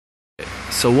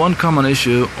So one common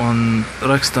issue on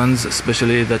Rextons,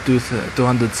 especially the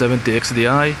 270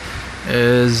 XDI,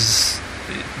 is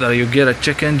that you get a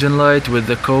check engine light with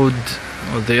the code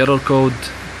or the error code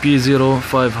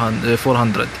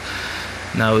P0400.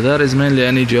 Now that is mainly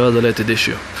an EGR related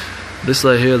issue. This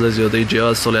light here is your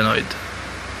EGR solenoid.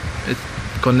 It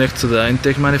connects to the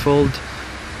intake manifold,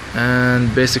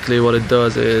 and basically what it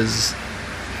does is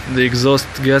the exhaust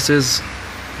gases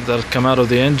that come out of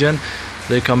the engine,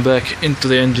 they come back into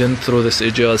the engine through this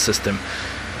EGR system,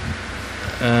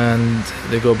 and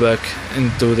they go back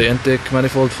into the intake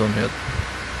manifold from here.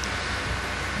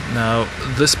 Now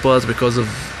this part, because of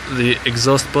the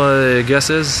exhaust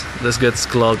gases, this gets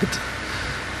clogged.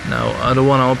 Now I don't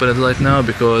want to open it right now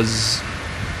because,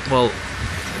 well,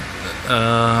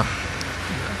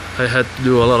 I had to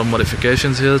do a lot of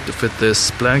modifications here to fit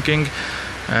this planking,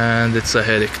 and it's a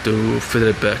headache to fit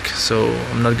it back, so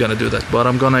I'm not gonna do that, but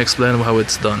I'm gonna explain how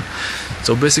it's done.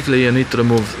 So basically you need to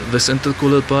remove this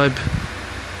intercooler pipe.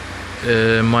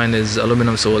 Mine is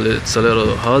aluminum, so it's a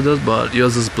little harder, but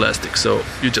yours is plastic, so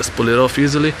you just pull it off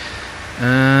easily,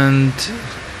 and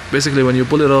basically when you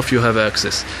pull it off you have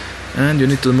access. And you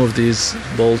need to remove these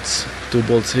bolts, 2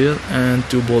 bolts here and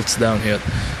 2 bolts down here.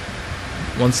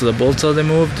 Once the bolts are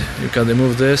removed, you can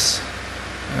remove this,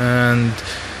 and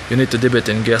you need to dip it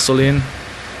in gasoline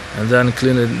and then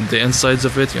clean the insides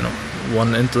of it,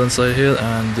 one inside here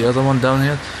and the other one down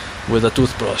here, with a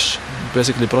toothbrush.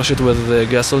 Basically brush it with the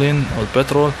gasoline or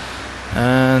petrol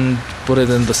and put it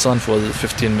in the sun for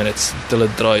 15 minutes till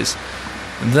it dries.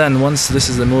 And then once this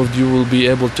is removed, you will be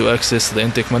able to access the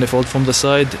intake manifold from the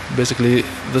side. Basically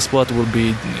this part will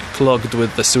be clogged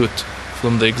with the soot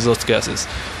from the exhaust gases.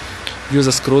 Use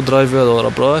a screwdriver or a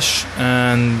brush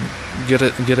and get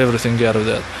everything out of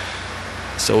there.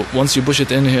 So once you push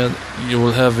it in here, you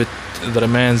will have the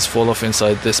remains fall off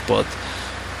inside this part.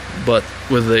 But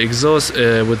with the exhaust,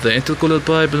 with the intercooler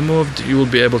pipe removed, you will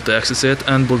be able to access it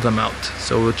and pull them out.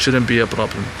 So it shouldn't be a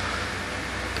problem.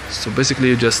 So basically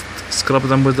you just scrub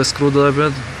them with the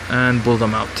screwdriver and pull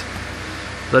them out.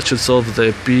 That should solve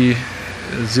the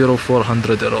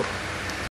P0400 error.